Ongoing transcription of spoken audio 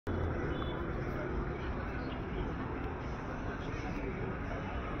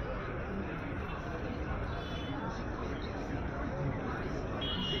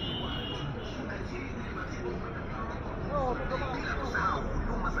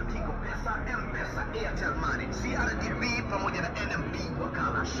Airtel Money, CRDB pamoja na NMB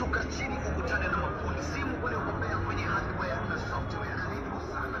wakala. Shuka chini ukutane na mafundi simu waliobobea kwenye hardware na software. Karibu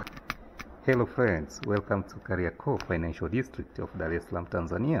sana. Hello friends, welcome to KARIAKOO Financial District of Dar es Salaam,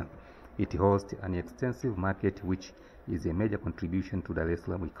 Tanzania. It hosts an extensive market which is a major contribution to Dar es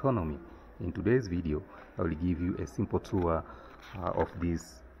Salaam economy. In today's video, I will give you a simple tour of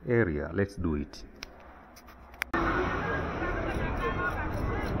this area. Let's do it.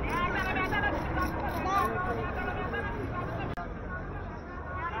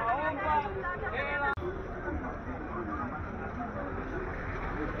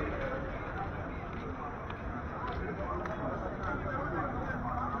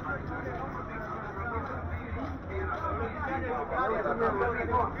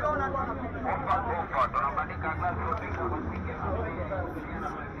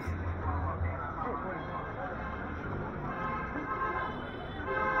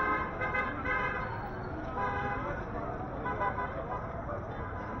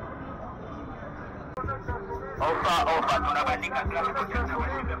 Ofa tunabandika glasi kucheza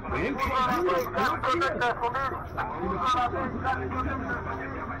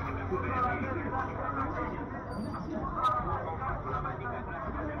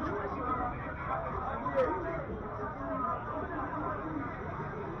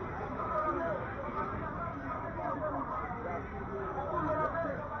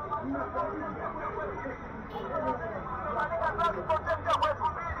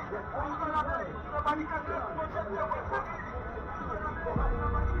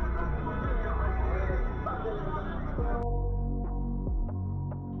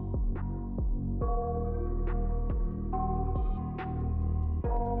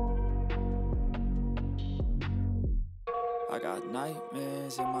I got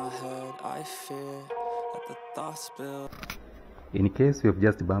nightmares in my head, I fear that the thoughts build. In case you have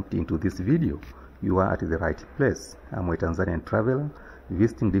just bumped into this video, you are at the right place. I'm a Tanzanian traveler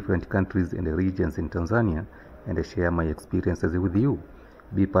visiting different countries and regions in Tanzania, and I share my experiences with you.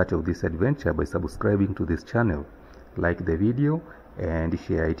 Be part of this adventure by subscribing to this channel, like the video and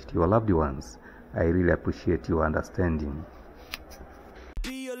share it to your loved ones. I really appreciate your understanding.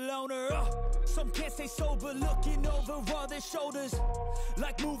 Be a loner, some can't stay sober, looking over all their shoulders,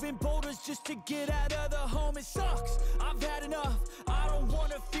 like moving boulders just to get out of the home. It sucks, I've had enough, I don't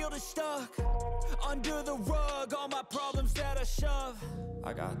wanna feel the stuck under the rug, all my problems that I shove.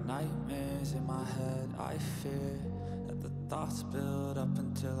 I got nightmares in my head, I fear that the thoughts build up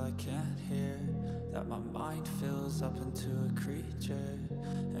until I can't hear, that my mind fills up into a creature,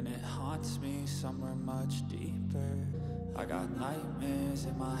 and it haunts me somewhere much deeper. I got nightmares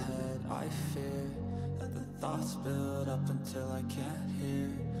in my head, I fear that the thoughts build up until I can't hear,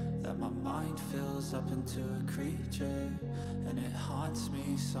 that my mind fills up into a creature, and it haunts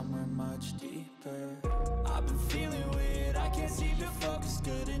me somewhere much deeper. I've been feeling weird, I can't seem to focus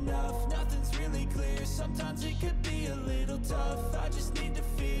good enough, nothing's really clear, sometimes it could be a little tough. I just need to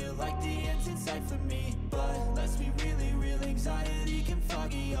feel like the end's in sight for me, but let's be really real, anxiety can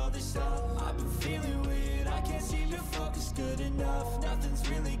foggy all this stuff. I've been feeling weird, I can't seem to focus good enough, nothing's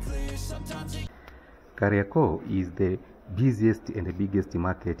really clear, sometimes it... KARIAKOO is the busiest and biggest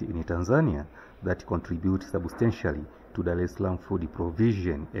market in Tanzania that contributes substantially to Dar es Salaam food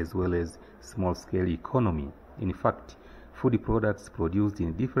provision as well as small-scale economy. In fact, food products produced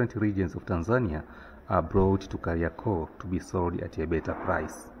in different regions of Tanzania are brought to KARIAKOO to be sold at a better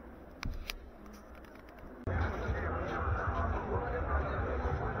price.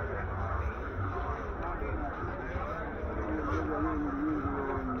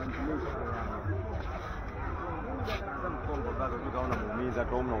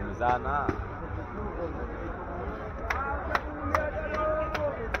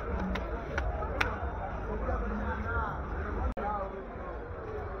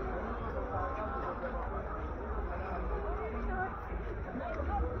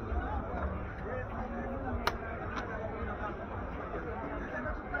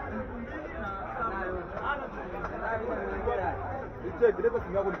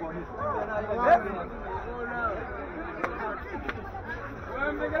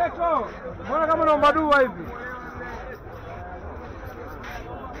 Mbona kama unaomba dua hivi?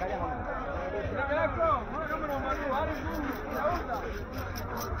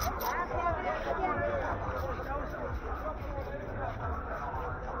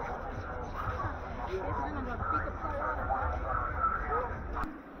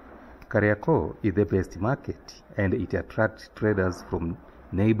 KARIAKOO is the best market, and it attracts traders from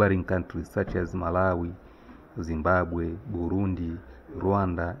neighboring countries such as Malawi, Zimbabwe, Burundi,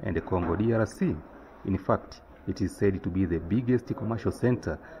 Rwanda, and Congo DRC. In fact, It is said to be the biggest commercial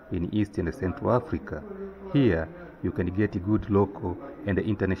center in East and Central Africa. Here, you can get good local and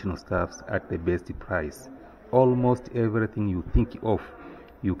international stuffs at the best price. Almost everything you think of,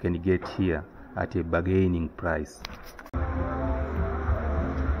 you can get here at a bargaining price.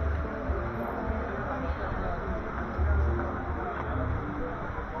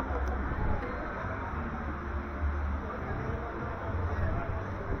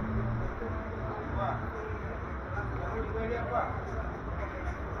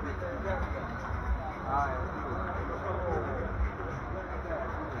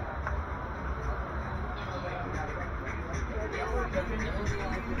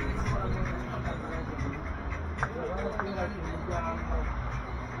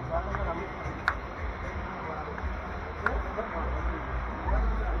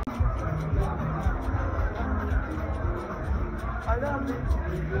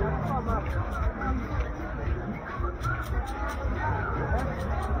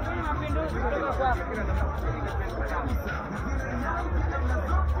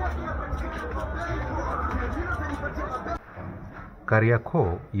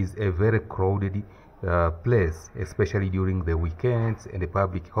 KARIAKOO is a very crowded place, especially during the weekends and the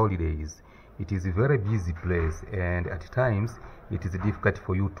public holidays. It is a very busy place, and at times it is difficult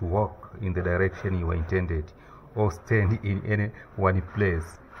for you to walk in the direction you are intended or stand in any one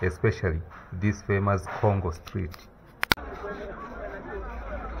place, especially this famous Congo Street.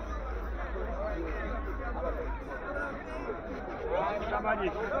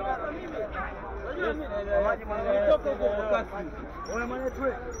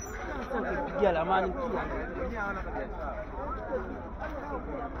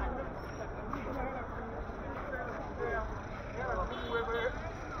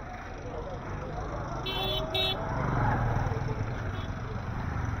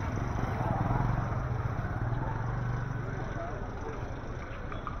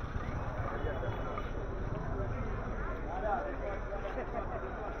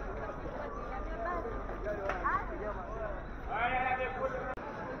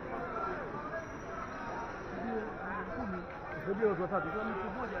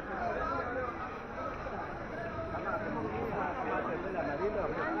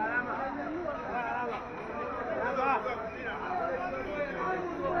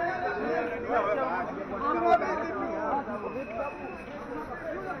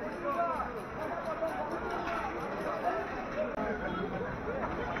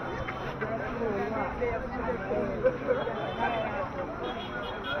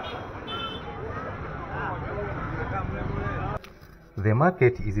 The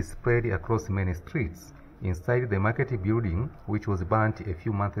market is spread across many streets. Inside the market building, which was burnt a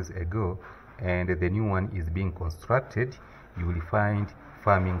few months ago and the new one is being constructed, you will find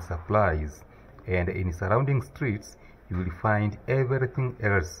farming supplies. And in surrounding streets, you will find everything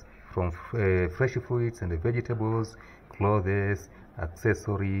else from fresh fruits and vegetables, clothes,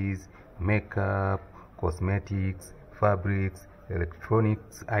 accessories, makeup, cosmetics, fabrics,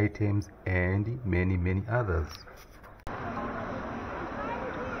 electronics items, and many others.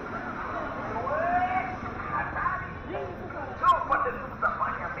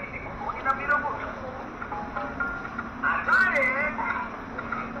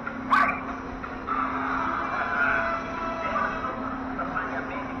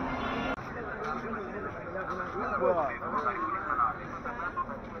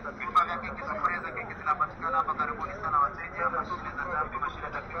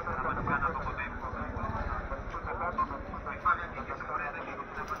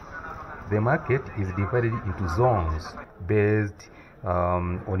 The market is divided into zones based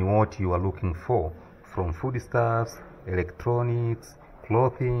on what you are looking for, from foodstuffs, electronics,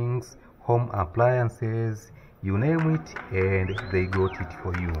 clothing, home appliances, you name it, and they got it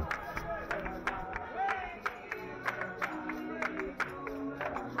for you.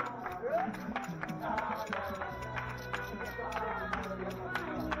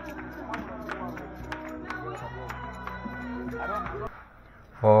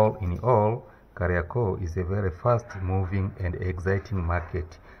 All in all, KARIAKOO is a very fast-moving and exciting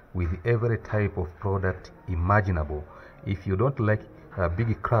market with every type of product imaginable. If you don't like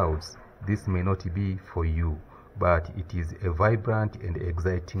big crowds, this may not be for you, but it is a vibrant and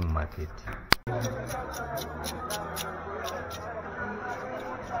exciting market.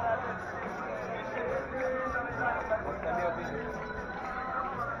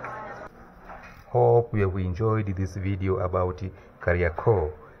 Hope you have enjoyed this video about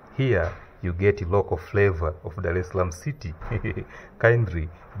KARIAKOO. Here you get local flavor of Dar es Salaam city. Kindly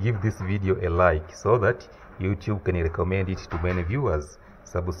give this video a like so that YouTube can recommend it to many viewers.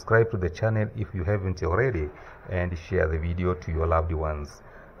 Subscribe to the channel if you haven't already and share the video to your loved ones.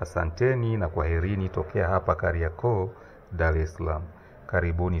 Asanteni na kwaherini tokea hapa Kariakoo, Dar es Salaam.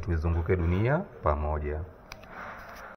 Karibuni tuizunguke dunia pamoja.